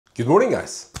Good morning,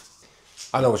 guys.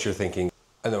 I know what you're thinking.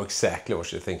 I know exactly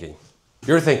what you're thinking.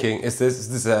 You're thinking, is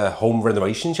this a home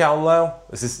renovation channel now?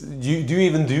 Do you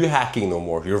even do hacking no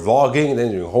more? You're vlogging and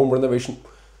then you're doing home renovation.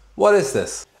 What is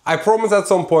this? I promise at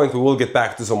some point we will get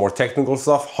back to some more technical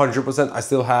stuff, 100%. I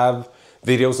still have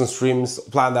videos and streams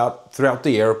planned out throughout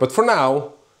the year, but for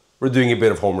now, we're doing a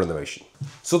bit of home renovation.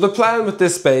 So the plan with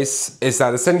this space is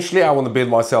that essentially I want to build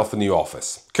myself a new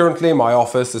office. Currently my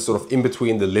office is sort of in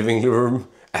between the living room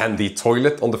and the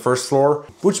toilet on the first floor,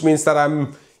 which means that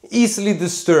I'm easily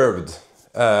disturbed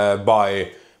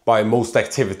by most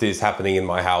activities happening in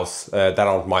my house that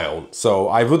aren't my own. So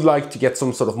I would like to get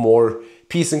some sort of more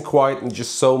peace and quiet and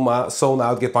just zone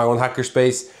out, get my own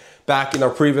hackerspace. Back in our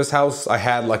previous house, I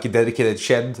had like a dedicated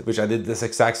shed, which I did this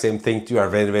exact same thing to. I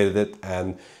renovated it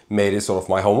and made it sort of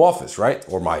my home office, right?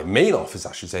 Or my main office,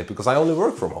 I should say, because I only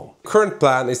work from home. Current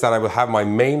plan is that I will have my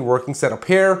main working setup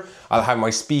here. I'll have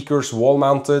my speakers wall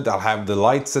mounted. I'll have the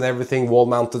lights and everything wall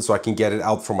mounted so I can get it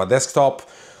out from my desktop.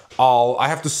 I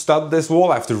have to stud this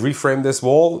wall. I have to reframe this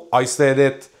wall, isolate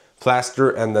it,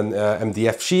 plaster, and then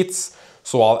MDF sheets.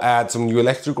 So I'll add some new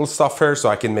electrical stuff here so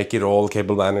I can make it all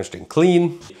cable managed and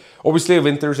clean. Obviously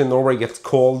winters in Norway gets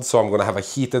cold, so I'm gonna have a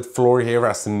heated floor here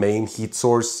as the main heat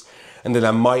source. And then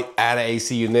I might add an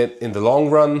AC unit in the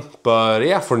long run. But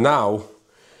yeah, for now,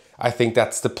 I think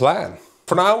that's the plan.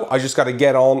 For now, I just gotta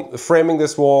get on framing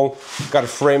this wall, gotta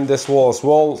frame this wall as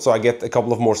well, so I get a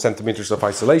couple of more centimeters of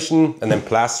isolation, and then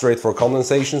plaster it for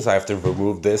condensation. So I have to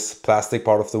remove this plastic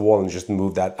part of the wall and just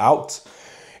move that out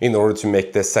in order to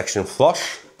make this section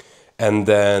flush. And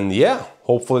then, yeah,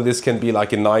 hopefully this can be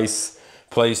like a nice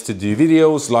place to do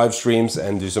videos, live streams,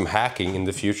 and do some hacking in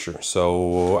the future.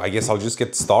 So I guess I'll just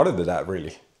get started with that,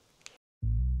 really.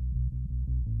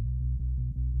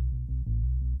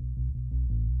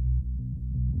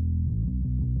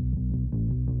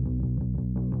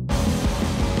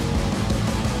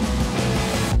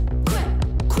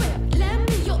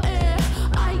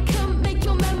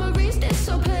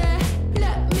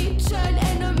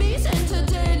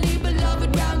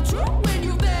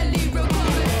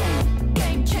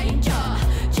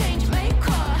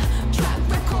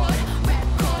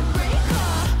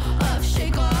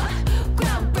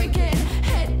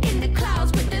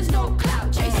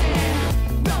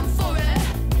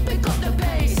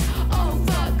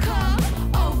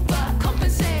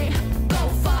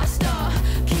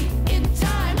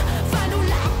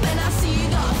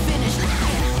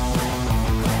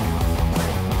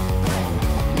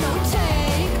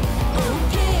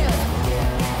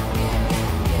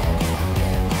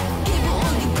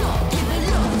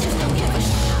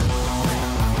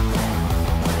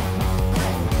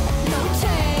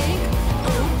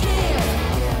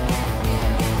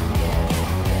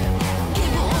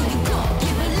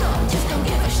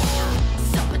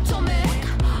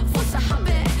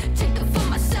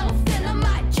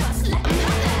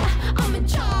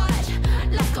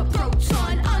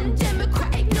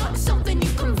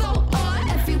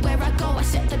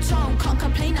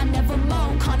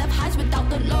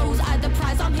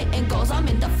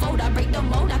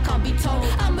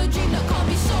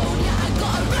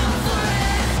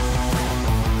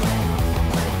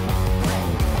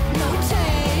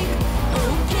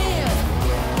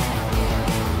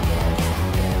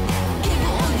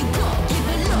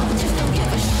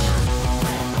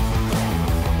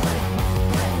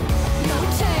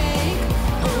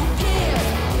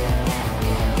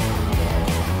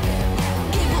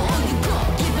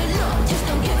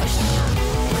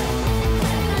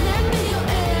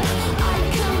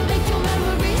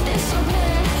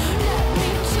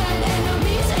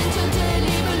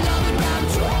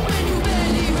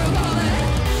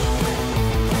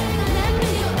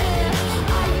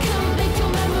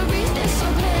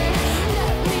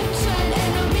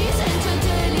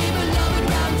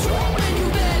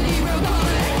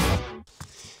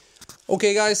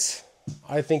 Okay guys,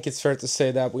 I think it's fair to say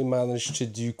that we managed to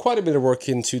do quite a bit of work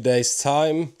in 2 days'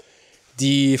 time.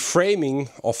 The framing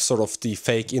of sort of the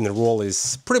fake inner wall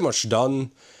is pretty much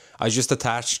done. I just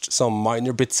attached some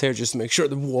minor bits here just to make sure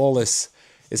the wall is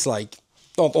like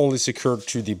not only secured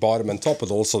to the bottom and top,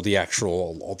 but also the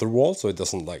actual other wall, so it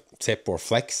doesn't like tip or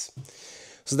flex.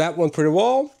 So that went pretty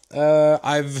well.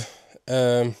 I've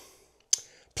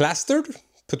plastered,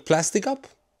 put plastic up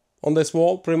on this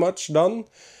wall, pretty much done.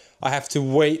 I have to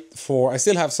wait for, I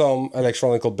still have some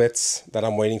electronical bits that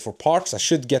I'm waiting for parts. I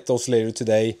should get those later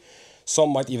today. Some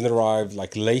might even arrive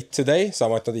like late today, so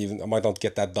I might not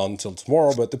get that done till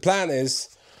tomorrow. But the plan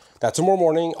is that tomorrow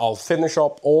morning I'll finish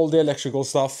up all the electrical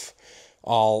stuff.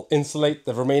 I'll insulate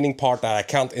the remaining part that I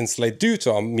can't insulate due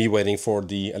to me waiting for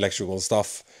the electrical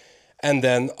stuff. And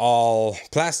then I'll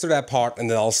plaster that part, and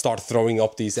then I'll start throwing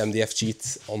up these MDF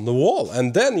sheets on the wall.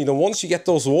 And then, you know, once you get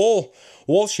those wall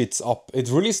sheets up, it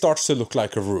really starts to look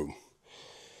like a room.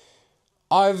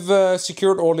 I've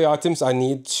secured all the items I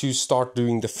need to start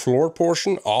doing the floor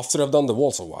portion after I've done the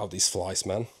walls. So wow, these flies,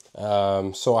 man.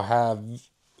 So I have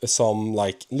some,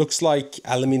 like, looks like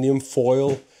aluminium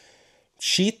foil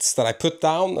sheets that I put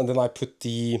down, and then I put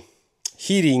the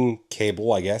heating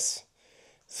cable, I guess,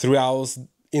 throughout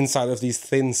inside of these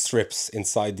thin strips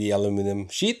inside the aluminum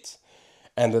sheet,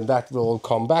 and then that will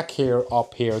come back here,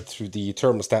 up here, through the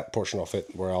thermostat portion of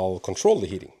it, where I'll control the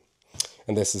heating.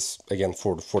 And this is again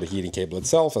for the heating cable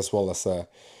itself, as well as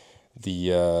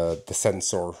the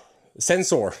sensor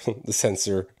the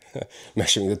sensor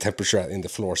measuring the temperature in the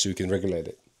floor, so you can regulate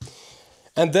it.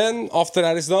 And then after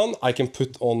that is done, I can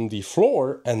put on the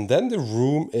floor, and then the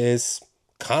room is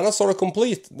kind of sort of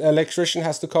complete. The electrician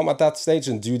has to come at that stage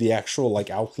and do the actual, like,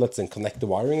 outlets and connect the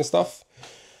wiring and stuff.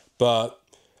 But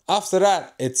after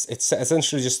that, it's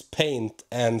essentially just paint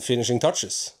and finishing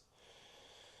touches.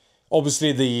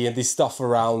 Obviously, the stuff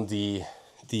around the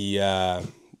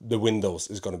windows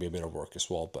is going to be a bit of work as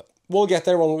well, but we'll get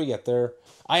there when we get there.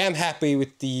 I am happy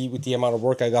with the amount of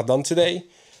work I got done today.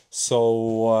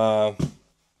 So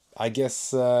I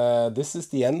guess this is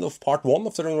the end of part 1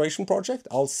 of the renovation project.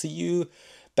 I'll see you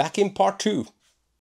back in part 2.